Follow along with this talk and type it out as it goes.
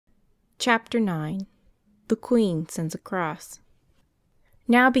Chapter 9. The Queen Sends a Cross.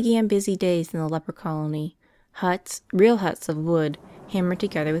 Now began busy days in the leper colony. Huts, real huts of wood, hammered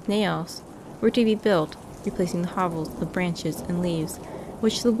together with nails, were to be built, replacing the hovels of branches and leaves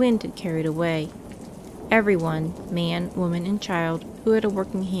which the wind had carried away. Everyone, man, woman, and child, who had a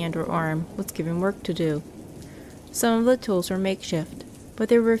working hand or arm, was given work to do. Some of the tools were makeshift, but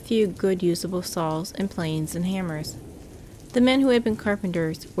there were a few good usable saws and planes and hammers. The men who had been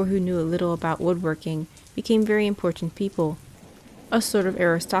carpenters, or who knew a little about woodworking, became very important people, a sort of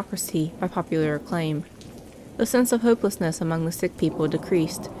aristocracy by popular acclaim. The sense of hopelessness among the sick people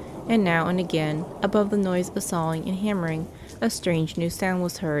decreased, and now and again, above the noise of sawing and hammering, a strange new sound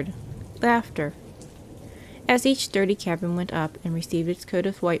was heard: laughter. As each sturdy cabin went up and received its coat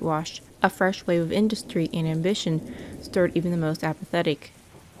of whitewash, a fresh wave of industry and ambition stirred even the most apathetic.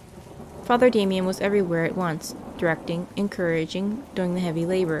 Father Damien was everywhere at once, directing, encouraging, doing the heavy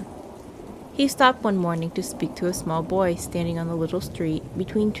labor. He stopped one morning to speak to a small boy standing on the little street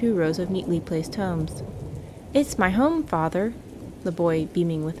between two rows of neatly placed homes. "It's my home, Father," the boy,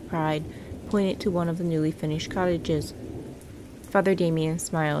 beaming with pride, pointed to one of the newly finished cottages. Father Damien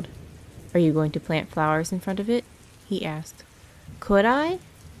smiled. "Are you going to plant flowers in front of it?" he asked. "Could I?"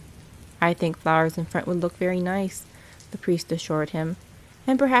 "I think flowers in front would look very nice," the priest assured him.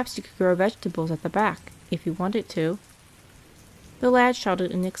 "And perhaps you could grow vegetables at the back, if you wanted to." The lad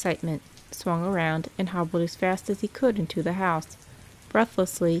shouted in excitement, swung around, and hobbled as fast as he could into the house.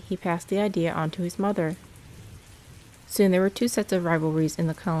 Breathlessly, he passed the idea on to his mother. Soon there were two sets of rivalries in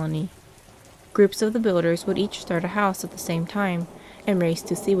the colony. Groups of the builders would each start a house at the same time, and race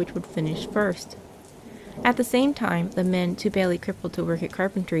to see which would finish first. At the same time, the men, too badly crippled to work at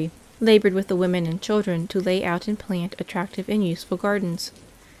carpentry, labored with the women and children to lay out and plant attractive and useful gardens.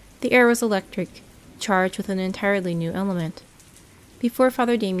 The air was electric, charged with an entirely new element. Before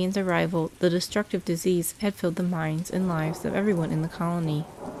Father Damien's arrival, the destructive disease had filled the minds and lives of everyone in the colony.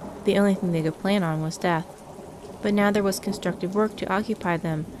 The only thing they could plan on was death. But now there was constructive work to occupy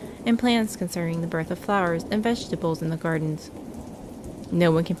them, and plans concerning the birth of flowers and vegetables in the gardens.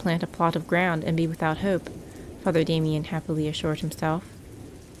 "No one can plant a plot of ground and be without hope," Father Damien happily assured himself.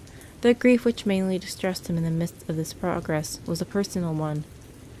 The grief which mainly distressed him in the midst of this progress was a personal one.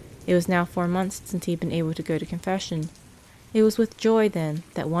 It was now 4 months since he had been able to go to confession. It was with joy, then,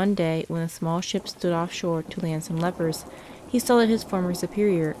 that one day, when a small ship stood offshore to land some lepers, he saw that his former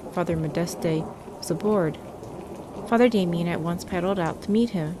superior, Father Modeste, was aboard. Father Damien at once paddled out to meet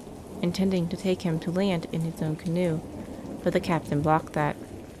him, intending to take him to land in his own canoe, but the captain blocked that.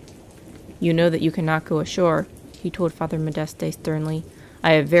 "You know that you cannot go ashore," he told Father Modeste sternly.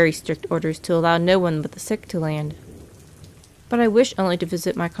 "I have very strict orders to allow no one but the sick to land." "But I wish only to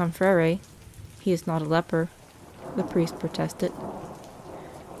visit my confrere. He is not a leper," the priest protested.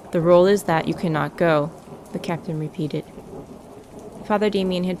 "The rule is that you cannot go," the captain repeated. Father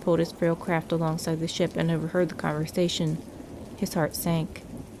Damien had pulled his frail craft alongside the ship and overheard the conversation. His heart sank.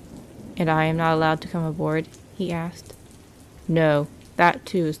 "And I am not allowed to come aboard?" he asked. "No, that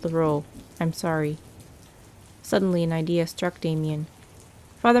too is the rule. I'm sorry." Suddenly an idea struck Damien.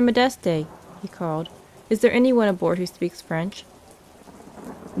 "Father Modeste," he called, "is there anyone aboard who speaks French?"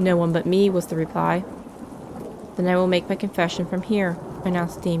 "No one but me," was the reply. "Then I will make my confession from here,"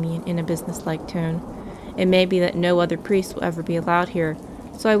 announced Damien in a businesslike tone. "It may be that no other priest will ever be allowed here,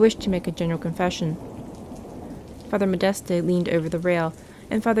 so I wish to make a general confession." Father Modeste leaned over the rail,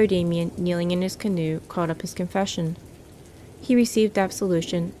 and Father Damien, kneeling in his canoe, called up his confession. He received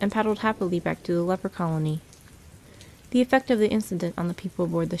absolution and paddled happily back to the leper colony. The effect of the incident on the people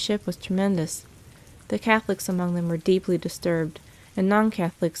aboard the ship was tremendous. The Catholics among them were deeply disturbed, and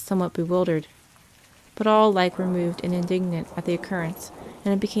non-Catholics somewhat bewildered. But all alike were moved and indignant at the occurrence,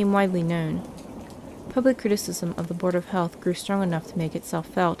 and it became widely known. Public criticism of the Board of Health grew strong enough to make itself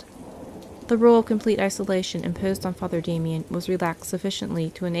felt. The rule of complete isolation imposed on Father Damien was relaxed sufficiently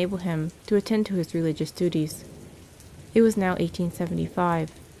to enable him to attend to his religious duties. It was now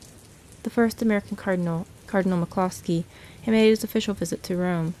 1875. The first American cardinal, Cardinal McCloskey, had made his official visit to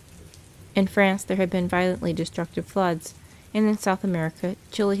Rome. In France there had been violently destructive floods, and in South America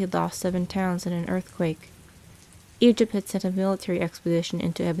Chile had lost 7 towns in an earthquake. Egypt had sent a military expedition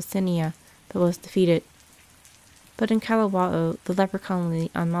into Abyssinia, but was defeated. But in Kalawao, the leper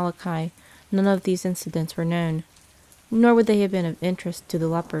colony on Molokai, none of these incidents were known, nor would they have been of interest to the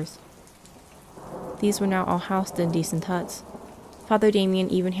lepers. These were now all housed in decent huts. Father Damien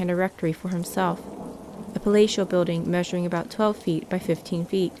even had a rectory for himself, a palatial building measuring about 12 feet by 15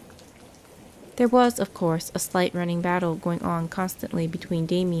 feet. There was, of course, a slight running battle going on constantly between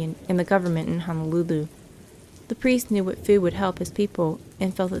Damien and the government in Honolulu. The priest knew what food would help his people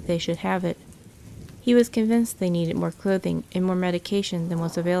and felt that they should have it. He was convinced they needed more clothing and more medication than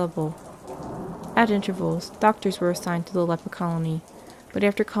was available. At intervals, doctors were assigned to the leper colony, but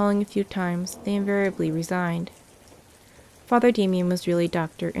after calling a few times, they invariably resigned. Father Damien was really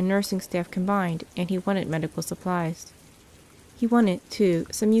doctor and nursing staff combined, and he wanted medical supplies. He wanted, too,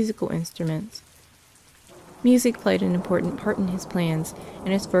 some musical instruments. Music played an important part in his plans, and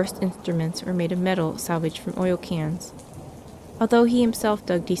his first instruments were made of metal salvaged from oil cans. Although he himself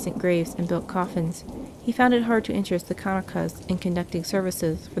dug decent graves and built coffins, he found it hard to interest the Kanakas in conducting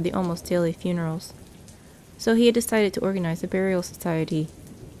services for the almost daily funerals. So he had decided to organize a burial society.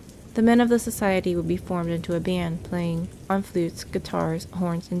 The men of the society would be formed into a band playing, on flutes, guitars,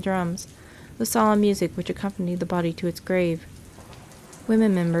 horns, and drums, the solemn music which accompanied the body to its grave.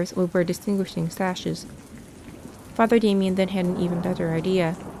 Women members would wear distinguishing sashes. Father Damien then had an even better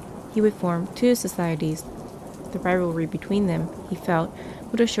idea. He would form 2 societies. The rivalry between them, he felt,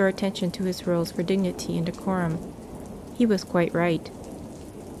 would assure attention to his rules for dignity and decorum. He was quite right.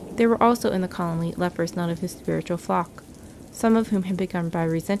 There were also in the colony lepers not of his spiritual flock, some of whom had begun by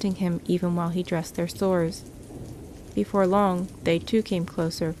resenting him even while he dressed their sores. Before long, they too came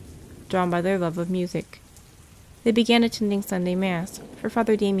closer, drawn by their love of music. They began attending Sunday Mass, for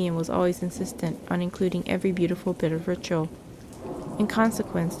Father Damien was always insistent on including every beautiful bit of ritual. In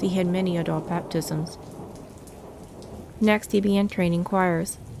consequence, he had many adult baptisms. Next, he began training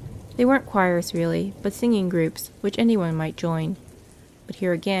choirs. They weren't choirs, really, but singing groups, which anyone might join. But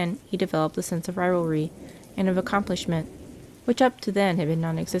here again, he developed a sense of rivalry and of accomplishment, which up to then had been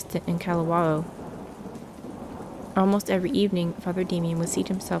non-existent in Kalawao. Almost every evening, Father Damien would seat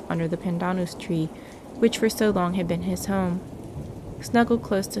himself under the pandanus tree, which for so long had been his home. Snuggled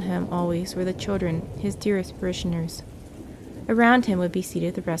close to him always were the children, his dearest parishioners. Around him would be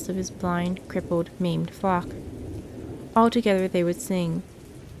seated the rest of his blind, crippled, maimed flock. All together they would sing.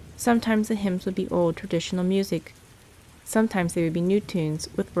 Sometimes the hymns would be old, traditional music. Sometimes they would be new tunes,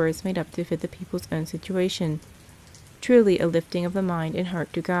 with words made up to fit the people's own situation. Truly a lifting of the mind and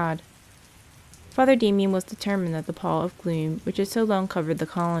heart to God. Father Damien was determined that the pall of gloom which had so long covered the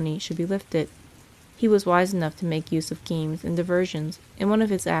colony should be lifted. He was wise enough to make use of games and diversions, and one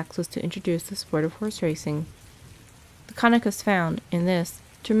of his acts was to introduce the sport of horse racing. The Kanakas found, in this,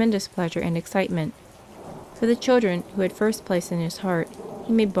 tremendous pleasure and excitement. For the children, who had first place in his heart,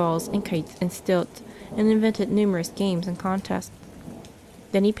 he made balls and kites and stilts, and invented numerous games and contests.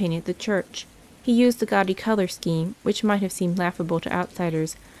 Then he painted the church. He used the gaudy color scheme, which might have seemed laughable to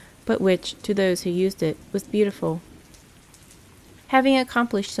outsiders, but which, to those who used it, was beautiful. Having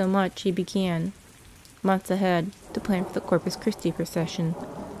accomplished so much, he began, months ahead, to plan for the Corpus Christi procession.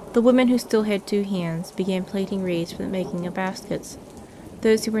 The women who still had 2 hands began plaiting reeds for the making of baskets.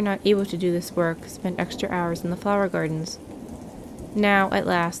 Those who were not able to do this work spent extra hours in the flower gardens. Now, at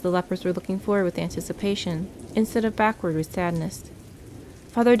last, the lepers were looking forward with anticipation, instead of backward with sadness.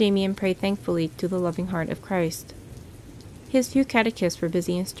 Father Damien prayed thankfully to the loving heart of Christ. His few catechists were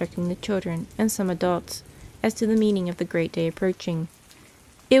busy instructing the children, and some adults, as to the meaning of the great day approaching.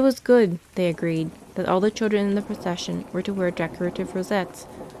 It was good, they agreed, that all the children in the procession were to wear decorative rosettes,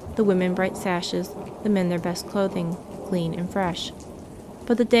 the women bright sashes, the men their best clothing, clean and fresh.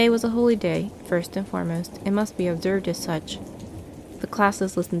 But the day was a holy day, first and foremost, and must be observed as such. The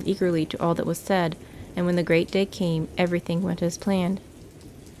classes listened eagerly to all that was said, and when the great day came, everything went as planned.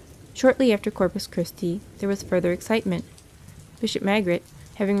 Shortly after Corpus Christi, there was further excitement. Bishop Magritte,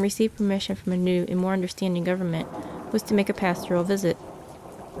 having received permission from a new and more understanding government, was to make a pastoral visit.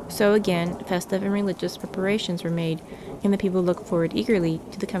 So again, festive and religious preparations were made, and the people looked forward eagerly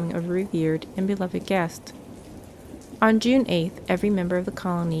to the coming of a revered and beloved guest. On June 8th, every member of the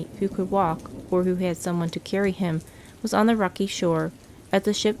colony who could walk, or who had someone to carry him, was on the rocky shore, as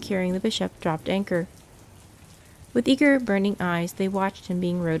the ship carrying the bishop dropped anchor. With eager, burning eyes they watched him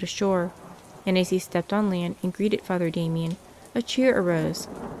being rowed ashore, and as he stepped on land and greeted Father Damien, a cheer arose.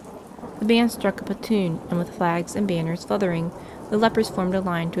 The band struck up a tune, and with flags and banners fluttering, the lepers formed a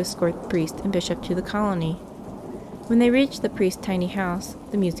line to escort the priest and bishop to the colony. When they reached the priest's tiny house,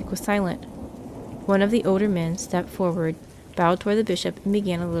 the music was silent. One of the older men stepped forward, bowed toward the bishop, and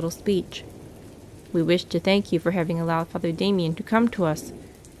began a little speech. "We wish to thank you for having allowed Father Damien to come to us,"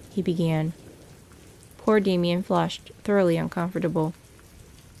 he began. Poor Damien flushed, thoroughly uncomfortable.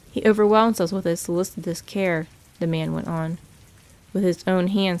 "He overwhelms us with his solicitous care," the man went on. "With his own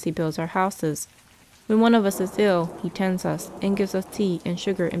hands he builds our houses. When one of us is ill, he tends us, and gives us tea and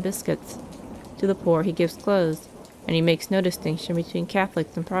sugar and biscuits. To the poor he gives clothes, and he makes no distinction between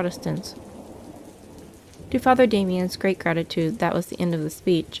Catholics and Protestants." To Father Damien's great gratitude, that was the end of the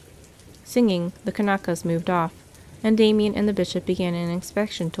speech. Singing, the Kanakas moved off, and Damien and the bishop began an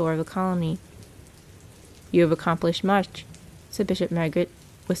inspection tour of the colony. "You have accomplished much," said Bishop Magritte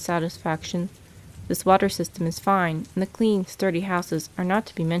with satisfaction. "This water system is fine, and the clean, sturdy houses are not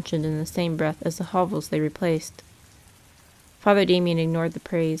to be mentioned in the same breath as the hovels they replaced." Father Damien ignored the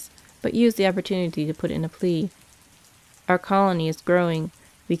praise, but used the opportunity to put in a plea. "Our colony is growing.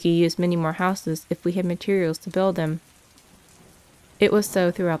 We could use many more houses if we had materials to build them." It was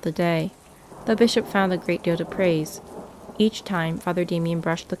so throughout the day. The bishop found a great deal to praise. Each time Father Damien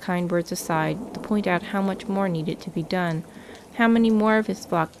brushed the kind words aside to point out how much more needed to be done, how many more of his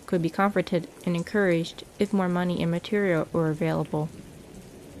flock could be comforted and encouraged if more money and material were available.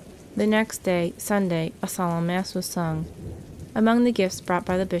 The next day, Sunday, a solemn mass was sung. Among the gifts brought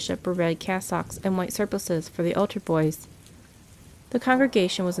by the bishop were red cassocks and white surplices for the altar boys. The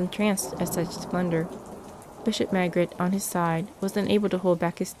congregation was entranced at such splendor. Bishop Magritte, on his side, was unable to hold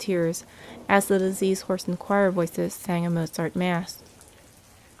back his tears as the disease-hoarsened choir voices sang a Mozart mass.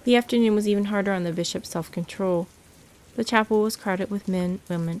 The afternoon was even harder on the bishop's self-control. The chapel was crowded with men,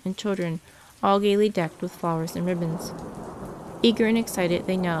 women, and children, all gaily decked with flowers and ribbons. Eager and excited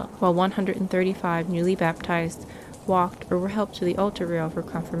they knelt while 135 newly baptized walked or were helped to the altar rail for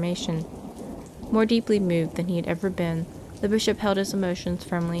confirmation. More deeply moved than he had ever been, the bishop held his emotions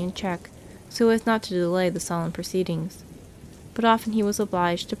firmly in check, so as not to delay the solemn proceedings. But often he was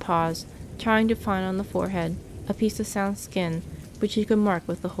obliged to pause, trying to find on the forehead a piece of sound skin which he could mark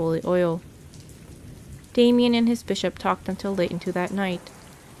with the holy oil. Damien and his bishop talked until late into that night.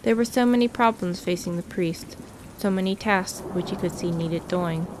 There were so many problems facing the priest, so many tasks which he could see needed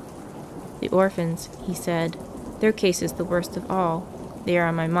doing. "The orphans," he said, "their case is the worst of all. They are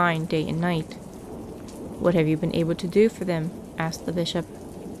on my mind day and night." "What have you been able to do for them?" asked the bishop.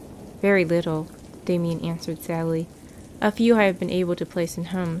 "Very little," Damien answered sadly. "A few I have been able to place in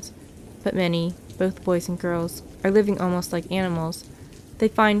homes, but many, both boys and girls, are living almost like animals. They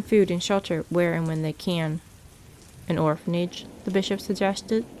find food and shelter where and when they can." "An orphanage?" the bishop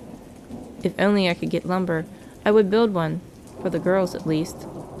suggested. "If only I could get lumber, I would build one, for the girls at least."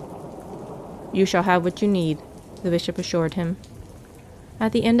 "You shall have what you need," the bishop assured him.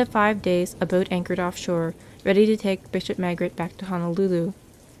 At the end of 5 days, a boat anchored offshore, ready to take Bishop Magritte back to Honolulu.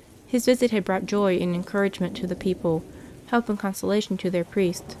 His visit had brought joy and encouragement to the people, help and consolation to their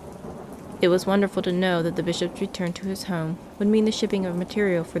priest. It was wonderful to know that the bishop's return to his home would mean the shipping of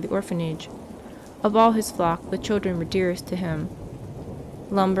material for the orphanage. Of all his flock, the children were dearest to him.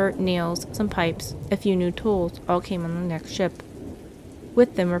 Lumber, nails, some pipes, a few new tools, all came on the next ship.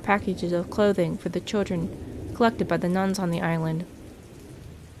 With them were packages of clothing for the children, collected by the nuns on the island.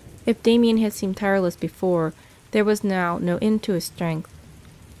 If Damien had seemed tireless before, there was now no end to his strength.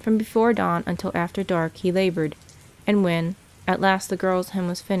 From before dawn until after dark he labored, and when, at last, the girls' home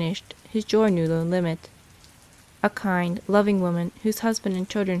was finished, his joy knew no limit. A kind, loving woman, whose husband and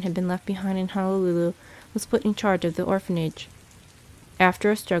children had been left behind in Honolulu, was put in charge of the orphanage.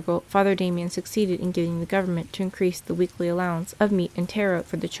 After a struggle, Father Damien succeeded in getting the government to increase the weekly allowance of meat and taro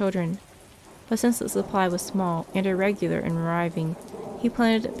for the children. But since the supply was small and irregular in arriving, he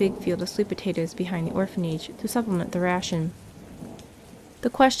planted a big field of sweet potatoes behind the orphanage to supplement the ration. The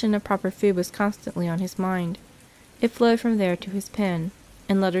question of proper food was constantly on his mind. It flowed from there to his pen,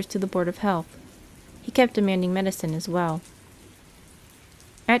 and letters to the Board of Health. He kept demanding medicine as well.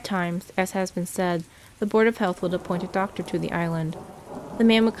 At times, as has been said, the Board of Health would appoint a doctor to the island. The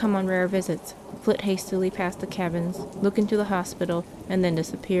man would come on rare visits, flit hastily past the cabins, look into the hospital, and then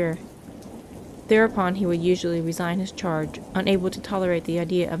disappear. Thereupon he would usually resign his charge, unable to tolerate the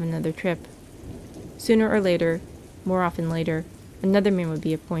idea of another trip. Sooner or later, more often later, another man would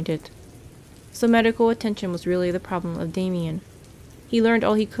be appointed. So medical attention was really the problem of Damien. He learned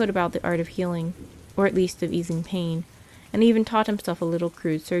all he could about the art of healing, or at least of easing pain, and even taught himself a little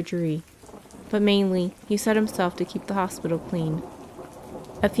crude surgery. But mainly, he set himself to keep the hospital clean.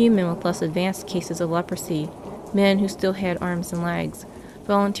 A few men with less advanced cases of leprosy, men who still had arms and legs,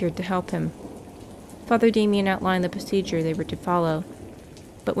 volunteered to help him. Father Damien outlined the procedure they were to follow.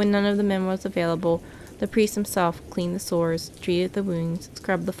 But when none of the men was available, the priest himself cleaned the sores, treated the wounds,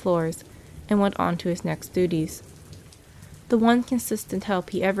 scrubbed the floors, and went on to his next duties. The one consistent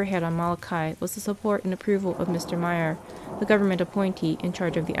help he ever had on Molokai was the support and approval of Mr. Meyer, the government appointee in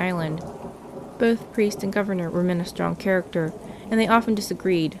charge of the island. Both priest and governor were men of strong character, and they often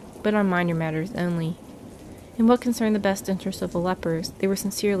disagreed, but on minor matters only. In what concerned the best interests of the lepers, they were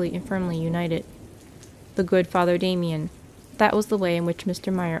sincerely and firmly united. The good Father Damien, that was the way in which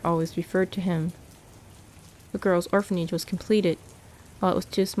Mr. Meyer always referred to him. The girls' orphanage was completed. While it was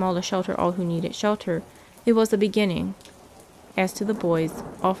too small to shelter all who needed shelter, it was a beginning. As to the boys,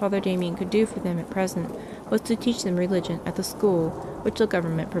 all Father Damien could do for them at present was to teach them religion at the school which the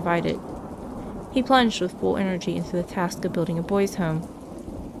government provided. He plunged with full energy into the task of building a boys' home.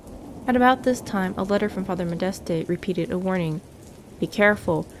 At about this time, a letter from Father Modeste repeated a warning: "Be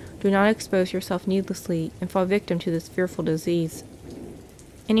careful, do not expose yourself needlessly and fall victim to this fearful disease."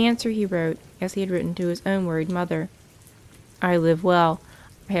 In answer he wrote, as he had written to his own worried mother: "I live well.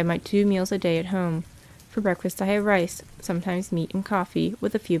 I have my 2 meals a day at home. For breakfast I have rice, sometimes meat and coffee,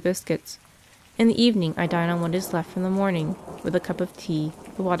 with a few biscuits. In the evening I dine on what is left from the morning, with a cup of tea,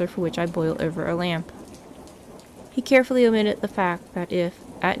 the water for which I boil over a lamp." He carefully omitted the fact that if,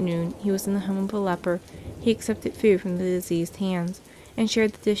 at noon, he was in the home of a leper, he accepted food from the diseased hands, and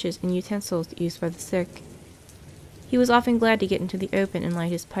shared the dishes and utensils used by the sick. He was often glad to get into the open and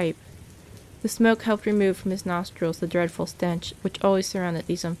light his pipe. The smoke helped remove from his nostrils the dreadful stench which always surrounded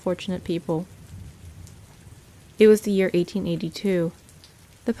these unfortunate people. It was the year 1882.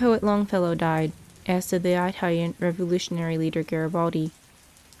 The poet Longfellow died, as did the Italian revolutionary leader Garibaldi.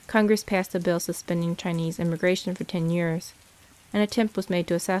 Congress passed a bill suspending Chinese immigration for 10 years. An attempt was made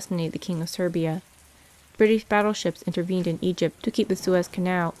to assassinate the King of Serbia. British battleships intervened in Egypt to keep the Suez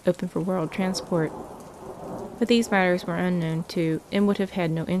Canal open for world transport. But these matters were unknown to, and would have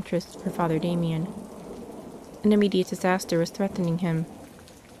had no interest for Father Damien. An immediate disaster was threatening him.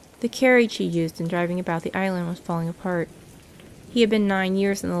 The carriage he used in driving about the island was falling apart. He had been 9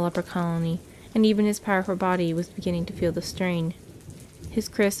 years in the leper colony, and even his powerful body was beginning to feel the strain. His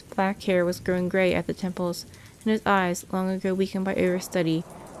crisp, black hair was growing gray at the temples, and his eyes, long ago weakened by overstudy,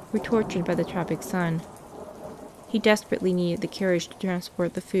 were tortured by the tropic sun. He desperately needed the carriage to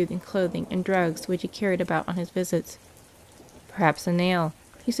transport the food and clothing and drugs which he carried about on his visits. "Perhaps a nail,"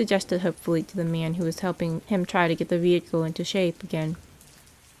 he suggested hopefully to the man who was helping him try to get the vehicle into shape again.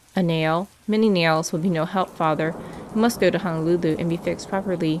 "A nail? Many nails would be no help, Father. It must go to Honolulu and be fixed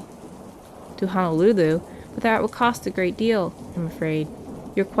properly." "To Honolulu? But that would cost a great deal, I'm afraid.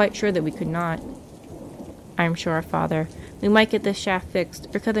 You're quite sure that we could not?" "I'm sure, Father. We might get this shaft fixed,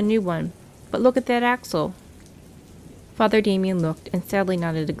 or cut a new one. But look at that axle." Father Damien looked and sadly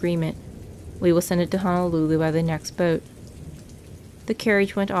nodded agreement. "We will send it to Honolulu by the next boat." The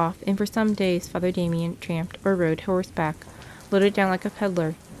carriage went off, and for some days Father Damien tramped or rode horseback, loaded down like a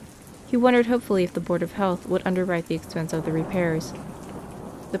peddler. He wondered hopefully if the Board of Health would underwrite the expense of the repairs.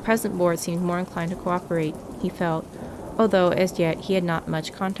 The present board seemed more inclined to cooperate, he felt, although as yet he had not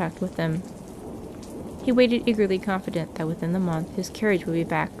much contact with them. He waited eagerly confident that within the month his carriage would be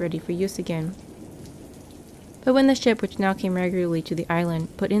back ready for use again. But when the ship which now came regularly to the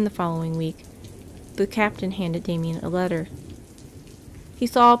island put in the following week, the captain handed Damien a letter. He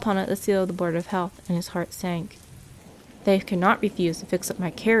saw upon it the seal of the Board of Health, and his heart sank. "They cannot refuse to fix up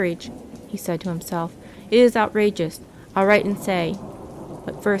my carriage," he said to himself. "It is outrageous. I'll write and say,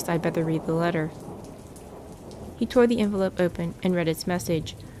 but first I'd better read the letter." He tore the envelope open and read its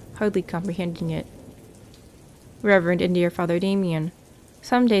message, hardly comprehending it. "Reverend and dear Father Damien,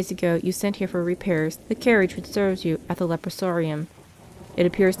 some days ago you sent here for repairs the carriage which serves you at the leprosarium. It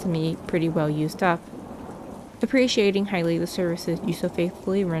appears to me pretty well used up. Appreciating highly the services you so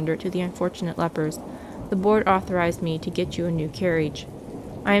faithfully render to the unfortunate lepers, the board authorized me to get you a new carriage.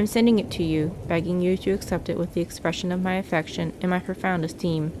 I am sending it to you, begging you to accept it with the expression of my affection and my profound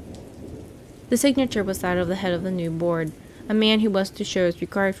esteem." The signature was that of the head of the new board, a man who was to show his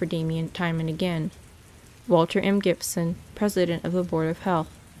regard for Damien time and again. Walter M. Gibson, President of the Board of Health.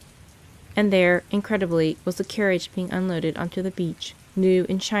 And there, incredibly, was the carriage being unloaded onto the beach, new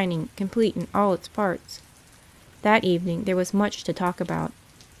and shining, complete in all its parts. That evening there was much to talk about.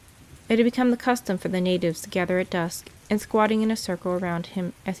 It had become the custom for the natives to gather at dusk, and squatting in a circle around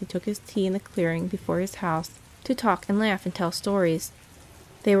him as he took his tea in the clearing before his house, to talk and laugh and tell stories.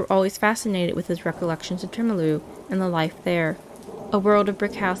 They were always fascinated with his recollections of Tremolo and the life there. A world of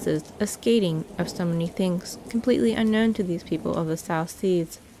brick houses, of skating, of so many things, completely unknown to these people of the South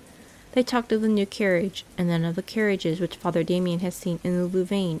Seas. They talked of the new carriage, and then of the carriages which Father Damien had seen in the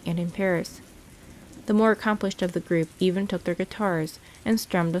Louvain and in Paris. The more accomplished of the group even took their guitars and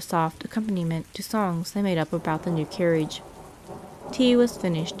strummed a soft accompaniment to songs they made up about the new carriage. Tea was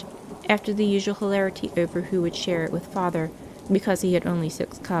finished, after the usual hilarity over who would share it with Father, because he had only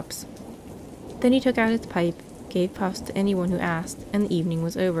 6 cups. Then he took out his pipe, gave puffs to anyone who asked, and the evening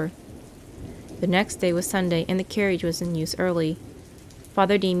was over. The next day was Sunday, and the carriage was in use early.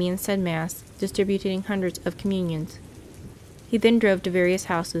 Father Damien said Mass, distributing hundreds of communions. He then drove to various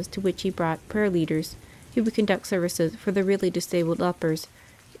houses to which he brought prayer leaders, who would conduct services for the really disabled lepers,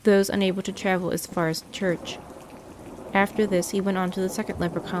 those unable to travel as far as the church. After this he went on to the second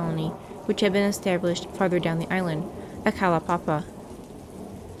leper colony, which had been established farther down the island, at Kalapapa.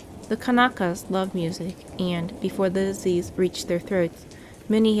 The Kanakas loved music, and, before the disease reached their throats,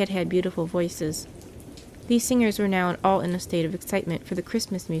 many had had beautiful voices. These singers were now all in a state of excitement, for the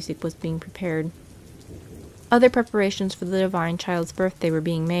Christmas music was being prepared. Other preparations for the divine child's birthday were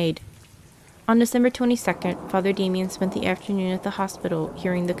being made. On December 22nd, Father Damien spent the afternoon at the hospital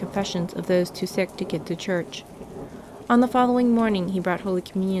hearing the confessions of those too sick to get to church. On the following morning he brought Holy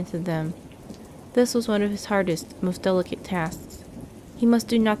Communion to them. This was one of his hardest, most delicate tasks. He must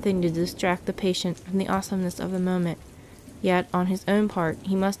do nothing to distract the patient from the awesomeness of the moment, yet, on his own part,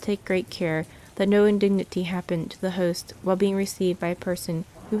 he must take great care that no indignity happened to the host while being received by a person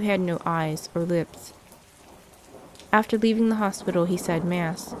who had no eyes or lips. After leaving the hospital he said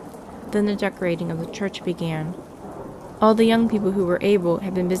Mass. Then the decorating of the church began. All the young people who were able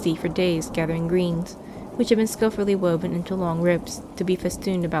had been busy for days gathering greens, which had been skillfully woven into long ropes to be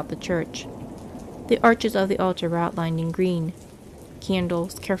festooned about the church. The arches of the altar were outlined in green.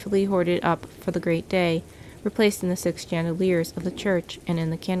 Candles, carefully hoarded up for the great day, were placed in the 6 chandeliers of the church and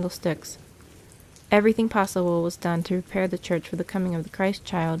in the candlesticks. Everything possible was done to prepare the church for the coming of the Christ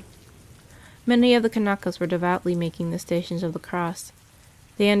child. Many of the Kanakas were devoutly making the Stations of the Cross.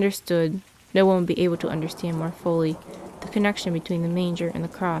 They understood, no one would be able to understand more fully, the connection between the manger and the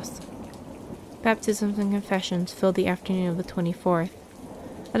cross. Baptisms and confessions filled the afternoon of the 24th.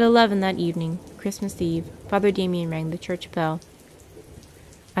 At 11 that evening, Christmas Eve, Father Damien rang the church bell.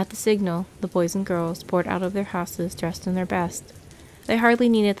 At the signal, the boys and girls poured out of their houses dressed in their best. They hardly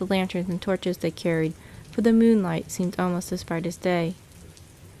needed the lanterns and torches they carried, for the moonlight seemed almost as bright as day.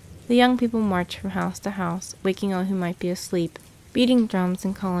 The young people marched from house to house, waking all who might be asleep, beating drums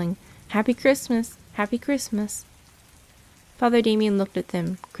and calling, "Happy Christmas! Happy Christmas!" Father Damien looked at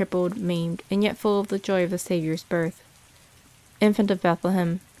them, crippled, maimed, and yet full of the joy of the Saviour's birth. "Infant of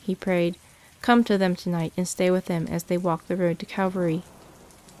Bethlehem," he prayed, "come to them tonight and stay with them as they walk the road to Calvary."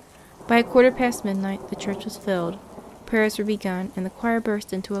 By 1:15 midnight the church was filled, prayers were begun, and the choir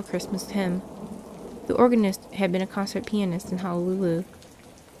burst into a Christmas hymn. The organist had been a concert pianist in Honolulu.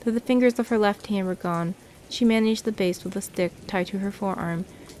 Though the fingers of her left hand were gone, she managed the bass with a stick tied to her forearm,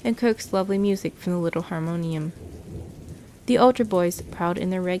 and coaxed lovely music from the little harmonium. The altar boys, proud in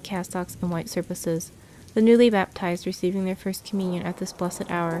their red cassocks and white surplices, the newly baptized receiving their first communion at this blessed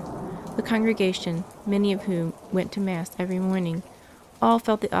hour, the congregation, many of whom went to Mass every morning, all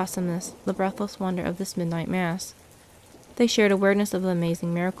felt the awesomeness, the breathless wonder of this midnight Mass. They shared awareness of the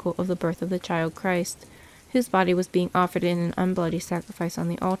amazing miracle of the birth of the child Christ, whose body was being offered in an unbloody sacrifice on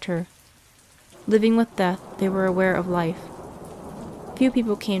the altar. Living with death, they were aware of life. Few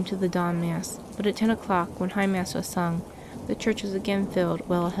people came to the dawn Mass, but at 10 o'clock, when High Mass was sung, the church was again filled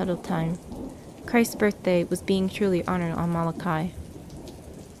well ahead of time. Christ's birthday was being truly honored on Molokai.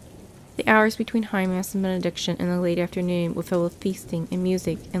 The hours between High Mass and benediction in the late afternoon were filled with feasting and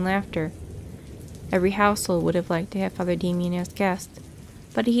music and laughter. Every household would have liked to have Father Damien as guest,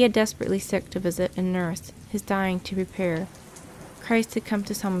 but he had desperately sick to visit and nurse, his dying to prepare. Christ had come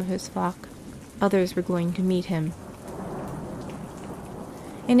to some of his flock. Others were going to meet him.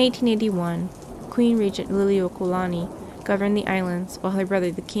 In 1881, Queen Regent Liliuokalani governed the islands while her brother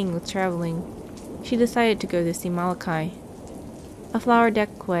the king was traveling. She decided to go to see Molokai. A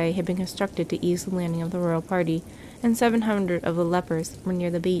flower-decked quay had been constructed to ease the landing of the royal party, and 700 of the lepers were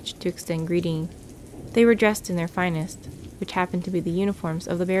near the beach to extend greeting. They were dressed in their finest, which happened to be the uniforms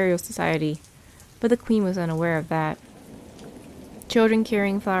of the burial society, but the queen was unaware of that. Children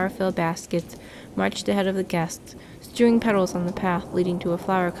carrying flower-filled baskets marched ahead of the guests, strewing petals on the path leading to a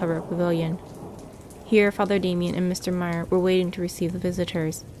flower-covered pavilion. Here Father Damien and Mr. Meyer were waiting to receive the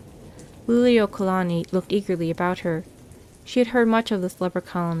visitors. Liliuokalani looked eagerly about her. She had heard much of this leper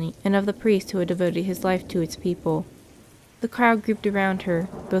colony and of the priest who had devoted his life to its people. The crowd grouped around her,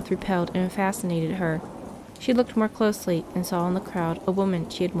 both repelled and fascinated her. She looked more closely and saw in the crowd a woman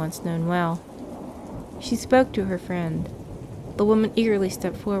she had once known well. She spoke to her friend. The woman eagerly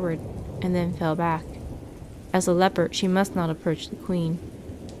stepped forward, and then fell back. As a leper, she must not approach the queen.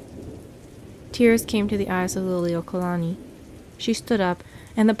 Tears came to the eyes of Liliuokalani. She stood up,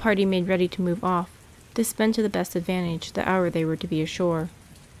 and the party made ready to move off, to spend to the best advantage the hour they were to be ashore.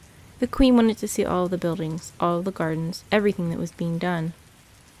 The queen wanted to see all of the buildings, all of the gardens, everything that was being done.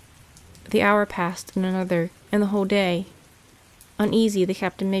 The hour passed, and another, and the whole day. Uneasy, the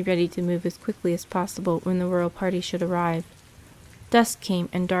captain made ready to move as quickly as possible when the royal party should arrive. Dusk came,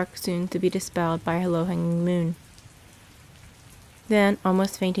 and dark soon to be dispelled by a low-hanging moon. Then,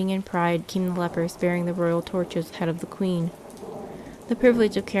 almost fainting in pride, came the lepers bearing the royal torches ahead of the queen. The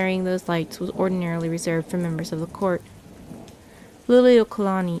privilege of carrying those lights was ordinarily reserved for members of the court.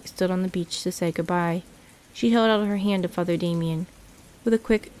 Liliuokalani stood on the beach to say goodbye. She held out her hand to Father Damien. With a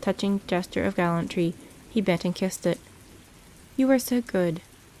quick, touching gesture of gallantry, he bent and kissed it. "You are so good,"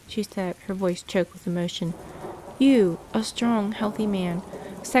 she said, her voice choked with emotion. "You, a strong, healthy man,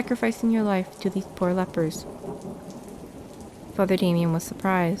 sacrificing your life to these poor lepers." Father Damien was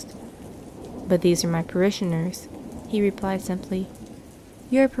surprised. "But these are my parishioners," he replied simply.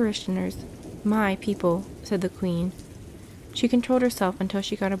 "Your parishioners, my people," said the Queen. She controlled herself until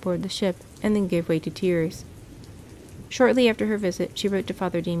she got aboard the ship, and then gave way to tears. Shortly after her visit, she wrote to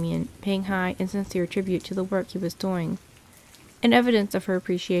Father Damien, paying high and sincere tribute to the work he was doing. In evidence of her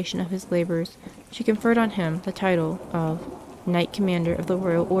appreciation of his labors, she conferred on him the title of Knight Commander of the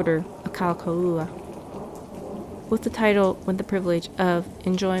Royal Order of Kalakaua. With the title went the privilege of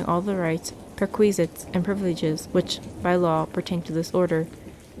enjoying all the rights, perquisites, and privileges which, by law, pertain to this order,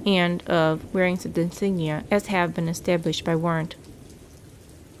 and of wearing such insignia as have been established by warrant.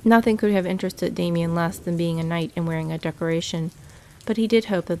 Nothing could have interested Damien less than being a knight and wearing a decoration, but he did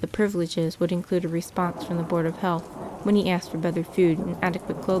hope that the privileges would include a response from the Board of Health when he asked for better food and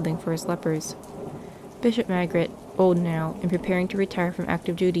adequate clothing for his lepers. Bishop Margaret, old now and preparing to retire from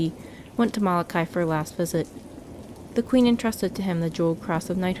active duty, went to Molokai for a last visit. The Queen entrusted to him the jeweled cross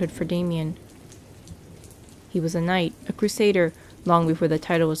of knighthood for Damien. "He was a knight, a crusader, long before the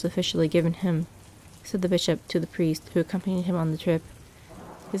title was officially given him," said the bishop to the priest who accompanied him on the trip.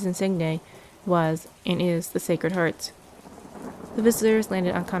 "His insigne was and is the Sacred Hearts." The visitors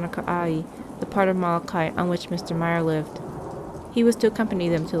landed on Kanaka'ai, the part of Molokai on which Mr. Meyer lived. He was to accompany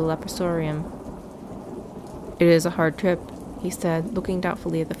them to the leprosarium. "It is a hard trip," he said, looking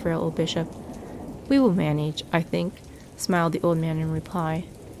doubtfully at the frail old bishop. "We will manage, I think," smiled the old man in reply.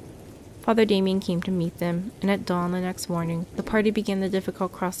 Father Damien came to meet them, and at dawn the next morning the party began the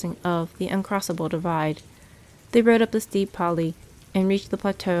difficult crossing of the uncrossable divide. They rode up the steep Pali and reached the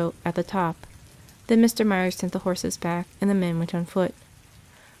plateau at the top. Then Mr. Myers sent the horses back, and the men went on foot.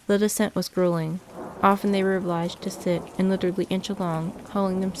 The descent was grueling. Often they were obliged to sit and literally inch along,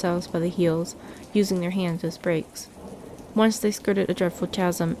 hauling themselves by the heels, using their hands as brakes. Once they skirted a dreadful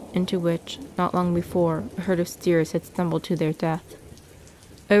chasm into which, not long before, a herd of steers had stumbled to their death.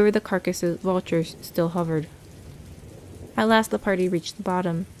 Over the carcasses vultures still hovered. At last the party reached the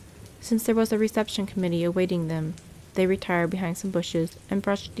bottom. Since there was a reception committee awaiting them, they retired behind some bushes and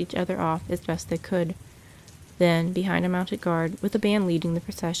brushed each other off as best they could. Then, behind a mounted guard, with a band leading the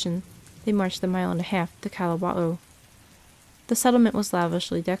procession, they marched 1.5 miles to Kalawa'u. The settlement was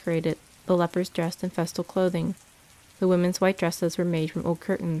lavishly decorated, the lepers dressed in festal clothing. The women's white dresses were made from old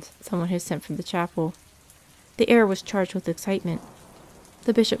curtains someone had sent from the chapel. The air was charged with excitement.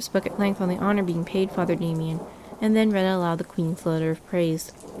 The bishop spoke at length on the honor being paid Father Damien, and then read aloud the Queen's letter of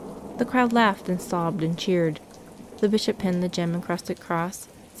praise. The crowd laughed and sobbed and cheered. The bishop pinned the gem-encrusted cross,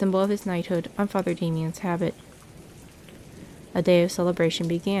 symbol of his knighthood, on Father Damien's habit. A day of celebration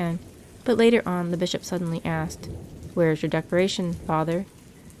began, but later on the bishop suddenly asked, "Where is your decoration, Father?"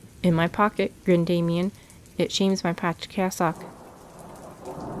 "In my pocket," grinned Damien. "It shames my patched cassock."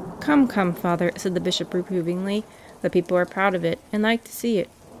 "Come, come, Father," said the bishop reprovingly. "The people are proud of it, and like to see it.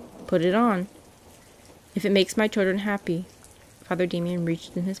 Put it on." "If it makes my children happy." Father Damien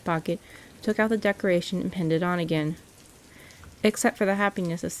reached in his pocket, took out the decoration, and pinned it on again. Except for the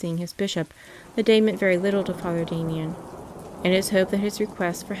happiness of seeing his bishop, the day meant very little to Father Damien, and his hope that his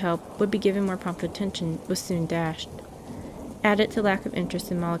request for help would be given more prompt attention was soon dashed. Added to lack of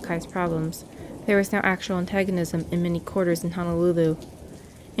interest in Molokai's problems, there was now actual antagonism in many quarters in Honolulu.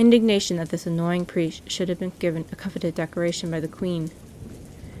 Indignation that this annoying priest should have been given a coveted decoration by the Queen.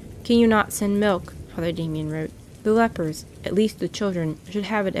 "Can you not send milk?" Father Damien wrote. "The lepers, at least the children, should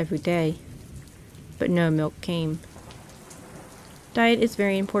have it every day." But no milk came. "Diet is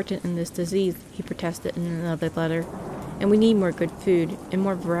very important in this disease," he protested in another letter, "and we need more good food and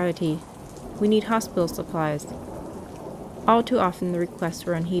more variety. We need hospital supplies." All too often the requests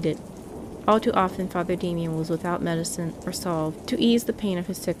were unheeded. All too often Father Damien was without medicine or salve to ease the pain of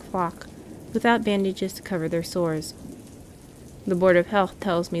his sick flock, without bandages to cover their sores. "The Board of Health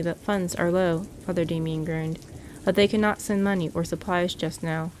tells me that funds are low," Father Damien groaned, "that they cannot send money or supplies just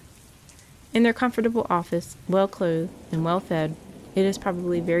now. In their comfortable office, well clothed and well fed, it is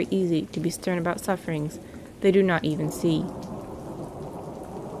probably very easy to be stern about sufferings they do not even see."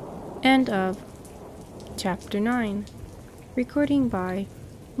 End of Chapter 9. Recording by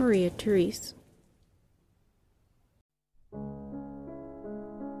Maria Therese.